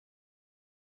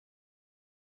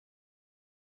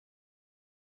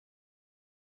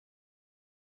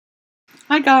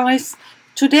Hi guys,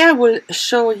 today I will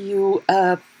show you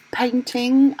a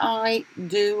painting I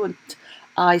do, and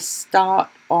I start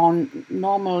on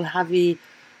normal heavy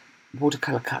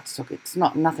watercolor cardstock. It's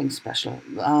nothing special.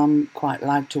 Quite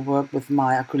like to work with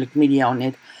my acrylic media on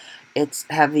it. It's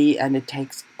heavy and it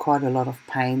takes quite a lot of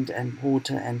paint and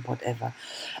water and whatever.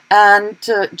 And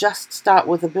just start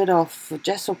with a bit of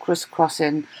gesso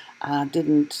crisscrossing.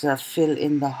 Didn't fill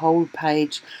in the whole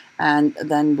page, and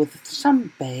then with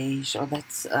some beige, or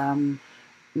that's an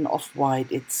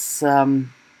off-white. It's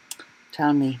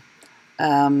tell me,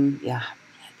 yeah,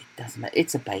 it doesn't matter.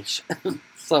 It's a beige.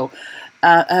 So,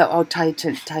 or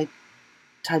Titan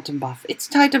buff. It's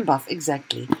Titan buff,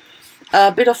 exactly.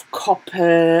 A bit of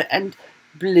copper and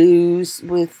blues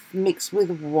mixed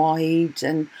with white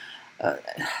and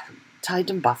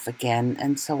Titan buff again,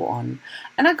 and so on.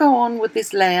 And I go on with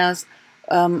these layers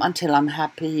until I'm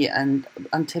happy and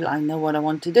until I know what I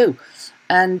want to do.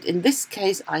 And in this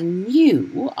case, I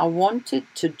knew I wanted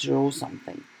to draw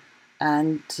something.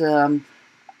 And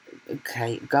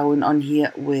okay, going on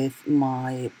here with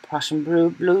my Prussian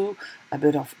blue, a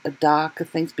bit of darker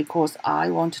things, because I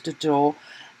wanted to draw,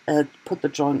 put the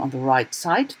drawing on the right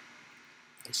side.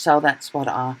 So that's what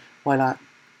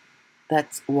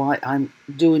that's why I'm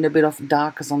doing a bit of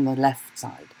darkers on the left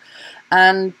side.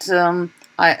 And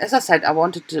as I said, I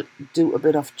wanted to do a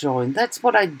bit of drawing. That's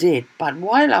what I did. But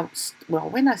when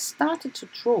I started to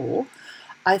draw,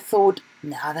 I thought,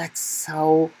 no, that's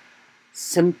so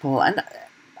simple. And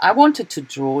I wanted to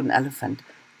draw an elephant.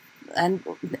 And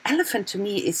an elephant to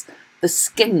me is the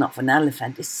skin of an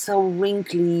elephant. It's so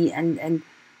wrinkly and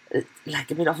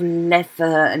like a bit of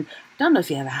leather. And I don't know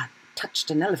if you ever touched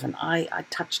an elephant. I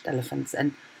touched elephants,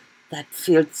 and that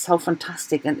feels so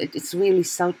fantastic, and it's really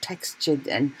so textured.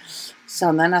 And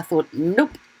so then I thought,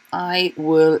 nope, I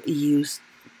will use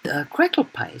the Crackle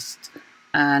paste.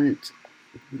 And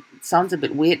it sounds a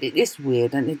bit weird. It is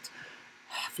weird, and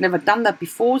I've never done that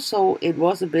before, so it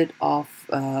was a bit of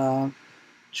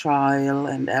trial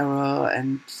and error,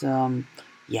 and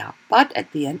yeah, but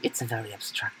at the end it's a very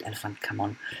abstract elephant, come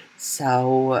on.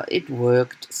 So it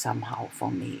worked somehow for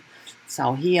me.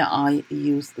 So here I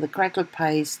use the Crackle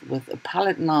paste with a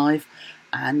palette knife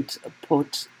and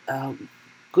put a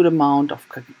good amount of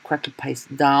Crackle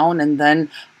paste down, and then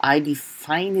I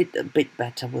define it a bit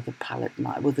better with a palette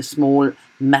knife, with a small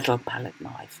metal palette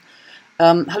knife.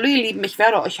 Hallo ihr Lieben, ich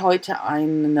werde euch heute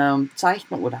eine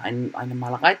Zeichnung oder eine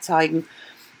Malerei zeigen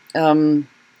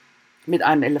mit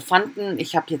einem Elefanten.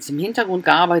 Ich habe jetzt im Hintergrund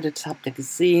gearbeitet, das habt ihr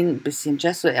gesehen, ein bisschen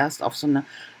Gesso, erst auf so eine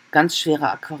ganz schwere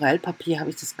Aquarellpapier habe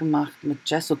ich das gemacht, mit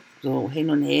Gesso so hin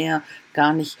und her,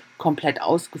 gar nicht komplett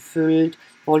ausgefüllt,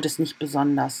 wollte es nicht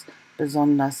besonders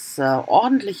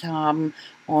ordentlich haben,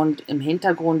 und im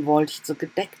Hintergrund wollte ich so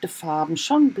gedeckte Farben,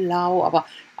 schon blau, aber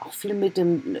auch viel mit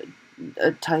dem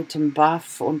Titan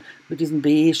Buff und mit diesem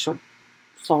Beige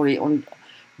und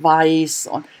Weiß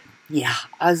und ja,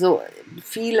 also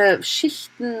viele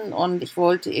Schichten, und ich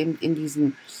wollte eben in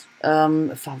diesen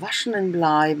Verwaschenen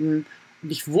bleiben.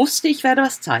 Und ich wusste, ich werde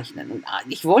was zeichnen. Und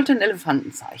ich wollte einen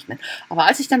Elefanten zeichnen. Aber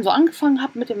als ich dann so angefangen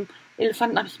habe mit dem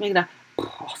Elefanten, habe ich mir gedacht,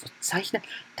 boah, so zeichnen,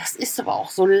 das ist aber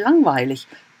auch so langweilig.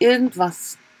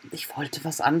 Irgendwas, ich wollte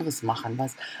was anderes machen.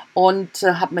 Und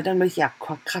habe mir dann gedacht, ja,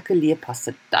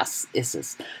 Krakelierpaste, das ist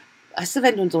es. Weißt du,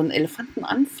 wenn du so einen Elefanten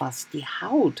anfasst, die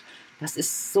Haut, das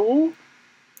ist so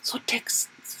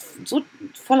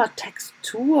voller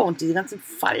Textur, und diese ganzen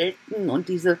Falten und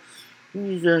diese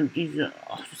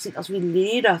ach, das sieht aus wie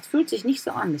Leder. Es fühlt sich nicht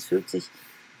so an. Es fühlt sich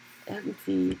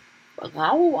irgendwie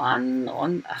rau an,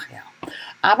 und ach ja.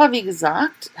 Aber wie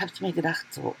gesagt, habe ich mir gedacht,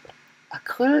 so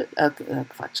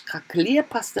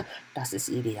Krakelierpaste, das ist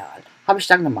ideal. Habe ich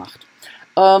dann gemacht.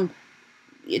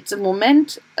 Jetzt im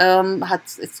Moment hat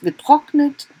es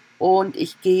getrocknet, und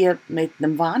ich gehe mit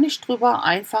einem Varnish drüber,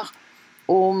 einfach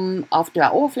um auf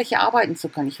der Oberfläche arbeiten zu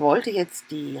können. Ich wollte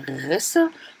jetzt die Risse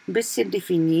ein bisschen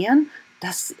definieren.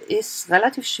 Das ist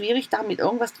relativ schwierig, da mit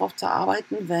irgendwas drauf zu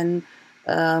arbeiten, wenn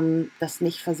das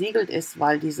nicht versiegelt ist,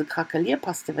 weil diese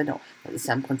Krakelierpaste, das ist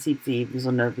ja im Prinzip wie so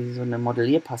eine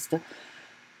Modellierpaste,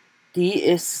 die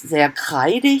ist sehr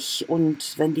kreidig,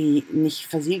 und wenn die nicht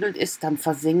versiegelt ist, dann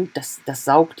versinkt, das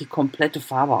saugt die komplette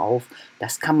Farbe auf.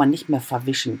 Das kann man nicht mehr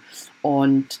verwischen.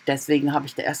 Und deswegen habe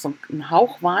ich da erst so einen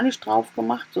Hauch Varnish drauf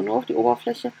gemacht, so nur auf die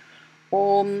Oberfläche,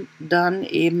 um dann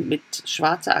eben mit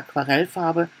schwarzer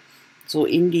Aquarellfarbe so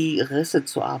in die Risse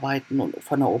zu arbeiten und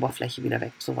von der Oberfläche wieder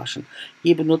wegzuwaschen.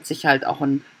 Hier benutze ich halt auch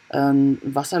einen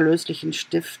wasserlöslichen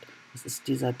Stift. Das ist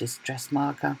dieser Distress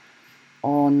Marker.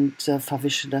 Und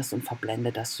verwische das und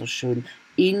verblende das so schön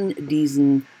in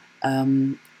diesen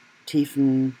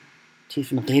tiefen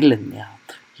tiefen Rillen, ja.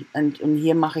 Und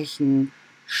hier mache ich einen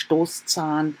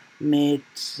Stoßzahn mit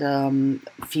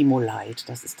Fimo-Light.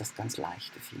 Das ist das ganz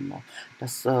leichte Fimo.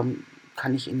 Das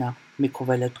kann ich in der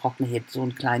Mikrowelle trocknen. Hier so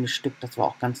ein kleines Stück, das war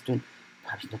auch ganz dünn.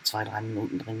 Da habe ich nur 2-3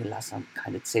 Minuten drin gelassen,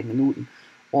 keine 10 Minuten.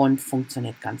 Und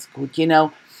funktioniert ganz gut. You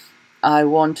know, I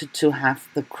wanted to have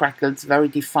the crackles very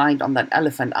defined on that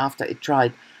elephant after it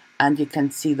dried. And you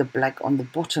can see the black on the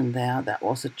bottom there. That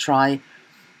was a try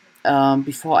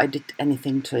before I did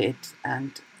anything to it.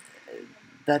 And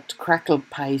that crackle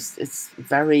paste is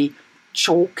very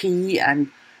chalky,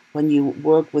 and when you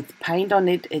work with paint on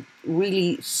it, it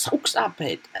really soaks up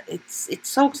it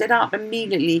soaks it up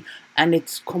immediately, and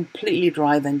it's completely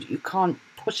dry. Then you can't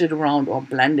push it around or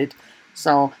blend it.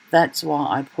 So that's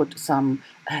why I put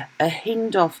a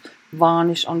hint of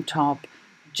varnish on top,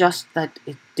 just that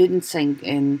it didn't sink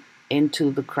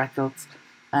into the crackles.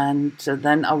 And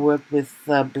then I worked with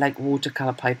black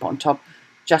watercolor paper on top,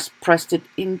 just pressed it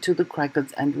into the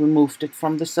crackles and removed it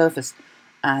from the surface.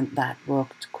 And that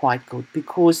worked quite good,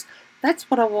 because that's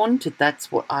what I wanted.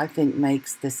 That's what I think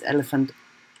makes this elephant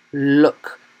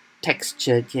look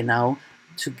textured, you know,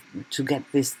 to get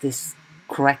this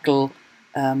crackle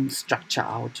structure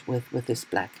out with this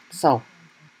black. So,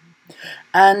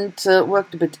 and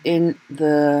worked a bit in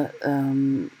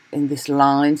these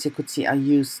lines. You could see I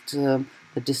used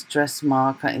the distress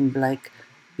marker in black,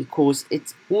 because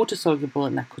it's water soluble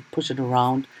and I could push it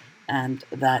around, and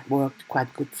that worked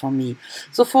quite good for me.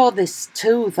 So for this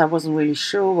tooth, I wasn't really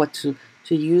sure what to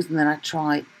use, and then I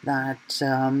tried that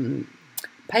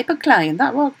paper clay, and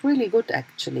that worked really good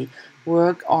actually.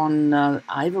 Work on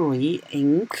ivory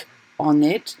ink on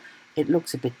it. It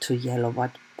looks a bit too yellow,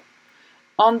 but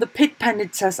on the pit pen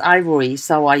it says ivory,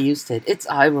 so I used it. It's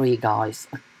ivory, guys.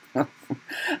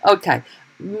 Okay,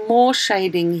 more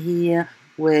shading here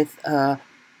with a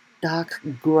dark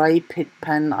grey pit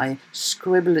pen. I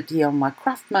scribble it here on my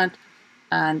craft mat,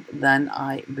 and then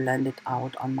I blend it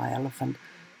out on my elephant.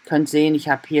 Könnt sehen, ich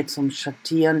habe hier zum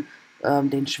Schattieren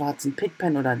den schwarzen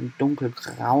Pitpen oder den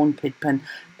dunkelgrauen Pitpen,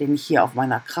 den ich hier auf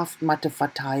meiner Kraftmatte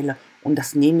verteile, und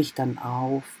das nehme ich dann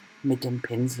auf mit dem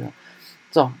Pinsel.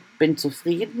 So, bin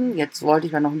zufrieden. Jetzt wollte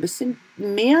ich mal noch ein bisschen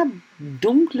mehr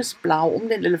dunkles Blau um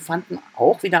den Elefanten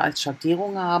auch wieder als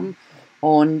Schattierung haben,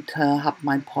 und habe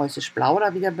mein preußisch Blau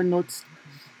da wieder benutzt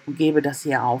und gebe das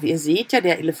hier auf. Ihr seht ja,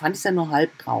 der Elefant ist ja nur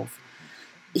halb drauf.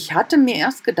 Ich hatte mir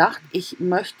erst gedacht, ich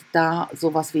möchte da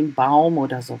sowas wie einen Baum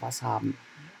oder sowas haben.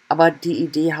 Aber die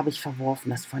Idee habe ich verworfen,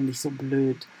 das fand ich so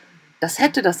blöd. Das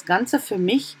hätte das Ganze für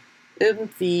mich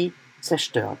irgendwie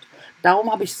zerstört.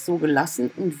 Darum habe ich es so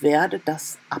gelassen und werde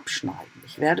das abschneiden.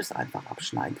 Ich werde es einfach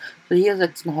abschneiden. So, hier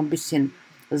setzt noch ein bisschen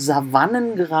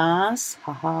Savannengras.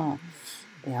 Haha,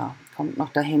 ja, kommt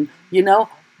noch dahin. You know,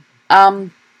 a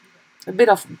bit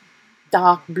of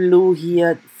dark blue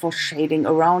here for shading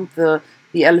around the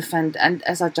elephant. And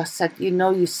as I just said, you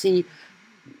know, you see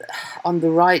on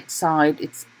the right side,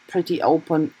 it's pretty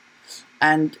open,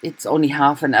 and it's only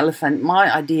half an elephant.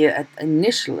 My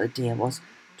initial idea was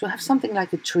to have something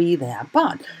like a tree there,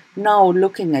 but now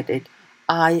looking at it,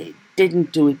 I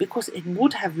didn't do it because it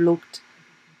would have looked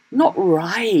not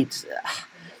right.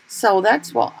 So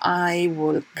that's why I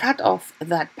will cut off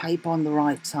that paper on the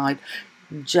right side.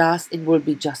 It will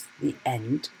be just the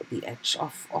edge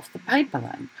of the paper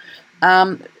then.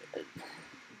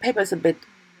 Paper is a bit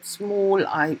small.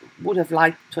 I would have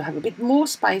liked to have a bit more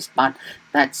space, but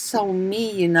that's so me,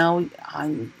 you know.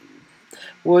 I'm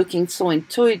working so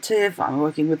intuitive, I'm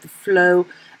working with the flow,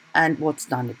 and what's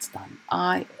done, it's done.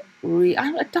 I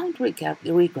don't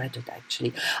regret it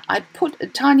actually. I put a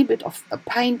tiny bit of a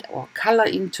paint or color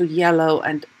into yellow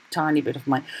and a tiny bit of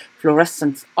my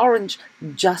fluorescent orange,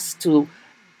 just to,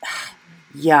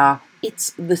 yeah,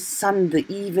 it's the sun, the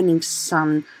evening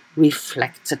sun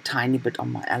reflects a tiny bit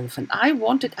on my elephant. I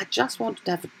just wanted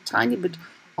to have a tiny bit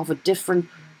of a different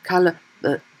color,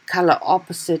 the color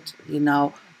opposite, you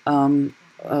know,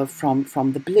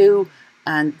 from the blue,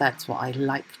 and that's why I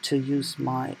like to use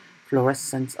my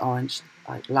fluorescent orange.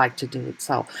 I like to do it.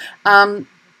 So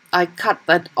I cut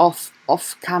that off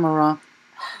camera,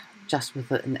 just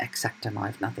with an X-Acto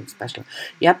knife, nothing special.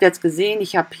 Ihr habt jetzt gesehen,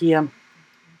 ich habe hier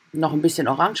noch ein bisschen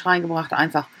Orange reingebracht,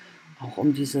 einfach auch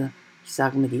um diese, ich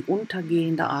sage mir, die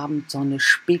untergehende Abendsonne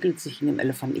spiegelt sich in dem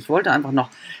Elefanten. Ich wollte einfach noch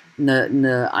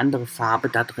eine andere Farbe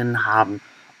da drin haben,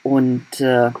 und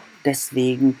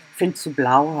deswegen finde ich zu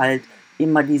Blau halt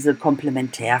immer diese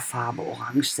Komplementärfarbe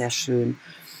Orange sehr schön,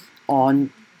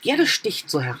 und ja, das sticht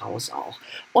so heraus auch.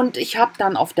 Und ich habe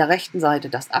dann auf der rechten Seite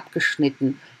das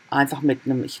abgeschnitten, einfach mit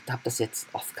einem, ich habe das jetzt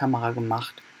auf Kamera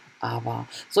gemacht, Aber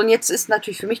so, und jetzt ist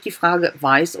natürlich für mich die Frage,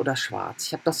 weiß oder schwarz.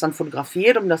 Ich habe das dann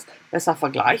fotografiert, um das besser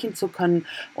vergleichen zu können.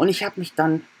 Und ich habe mich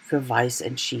dann für weiß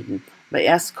entschieden. Weil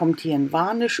erst kommt hier ein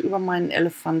Varnish über meinen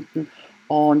Elefanten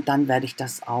und dann werde ich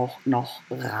das auch noch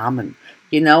rahmen.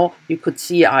 You know, you could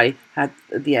see I had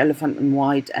the elephant in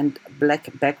white and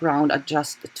black background. I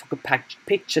just took a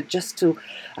picture just to,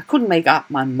 I couldn't make up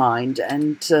my mind,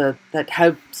 and that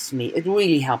helps me. It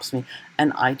really helps me.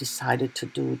 And I decided to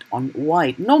do it on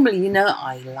white. Normally, you know,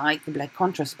 I like the black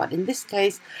contrast, but in this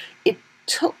case, it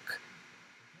took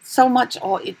so much,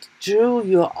 or it drew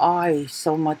your eye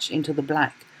so much into the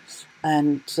black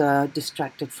and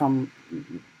distracted from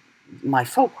my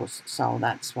focus. So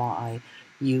that's why I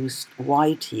used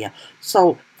white here.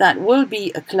 So that will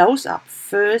be a close-up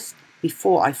first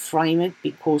before I frame it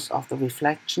because of the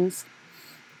reflections.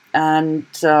 And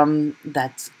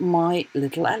that's my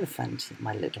little elephant,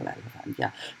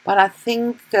 yeah. But I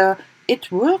think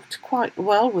it worked quite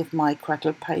well with my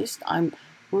crackle paste. I'm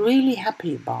really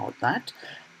happy about that.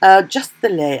 Just the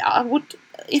layout.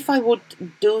 If I would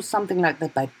do something like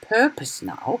that by purpose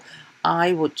now,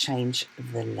 I would change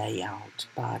the layout.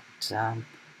 But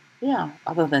yeah,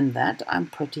 other than that, I'm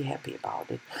pretty happy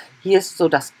about it. Hier ist so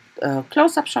das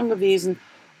Close-up schon gewesen.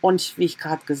 Und wie ich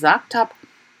gerade gesagt habe,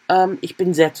 ich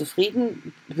bin sehr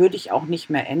zufrieden, würde ich auch nicht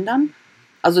mehr ändern.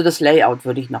 Also das Layout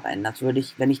würde ich noch ändern. Das würde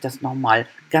ich, wenn ich das nochmal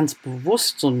ganz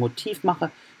bewusst so ein Motiv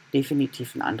mache,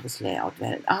 definitiv ein anderes Layout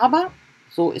wählen. Aber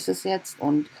so ist es jetzt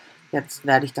und jetzt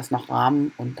werde ich das noch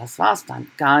rahmen und das war's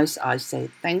dann. Guys, I say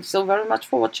thanks so very much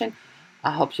for watching.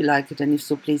 I hope you like it, and if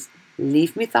so, please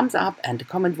leave me a thumbs up and a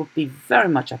comment would be very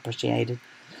much appreciated.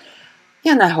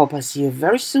 Yeah, and I hope I see you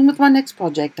very soon with my next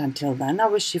project. Until then, I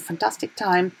wish you a fantastic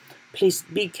time. Please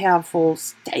be careful,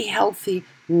 stay healthy,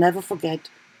 never forget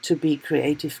to be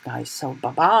creative, guys. So,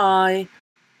 bye-bye.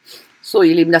 So,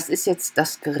 ihr Lieben, das ist jetzt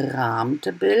das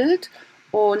gerahmte Bild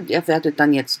und ihr werdet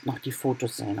dann jetzt noch die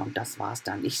Fotos sehen und das war's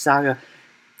dann. Ich sage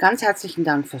ganz herzlichen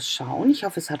Dank fürs Schauen. Ich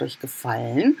hoffe, es hat euch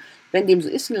gefallen. Wenn dem so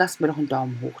ist, dann lasst mir doch einen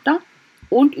Daumen hoch da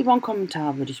und über einen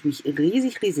Kommentar würde ich mich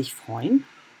riesig, riesig freuen.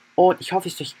 Und ich hoffe,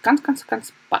 ich sehe euch ganz, ganz,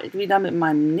 ganz bald wieder mit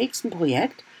meinem nächsten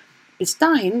Projekt. Bis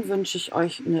dahin wünsche ich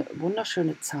euch eine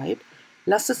wunderschöne Zeit.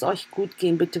 Lasst es euch gut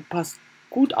gehen. Bitte passt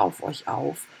gut auf euch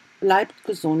auf. Bleibt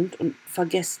gesund und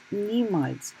vergesst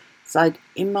niemals, seid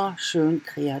immer schön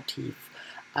kreativ.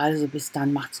 Also bis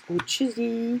dann, macht's gut.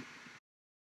 Tschüssi.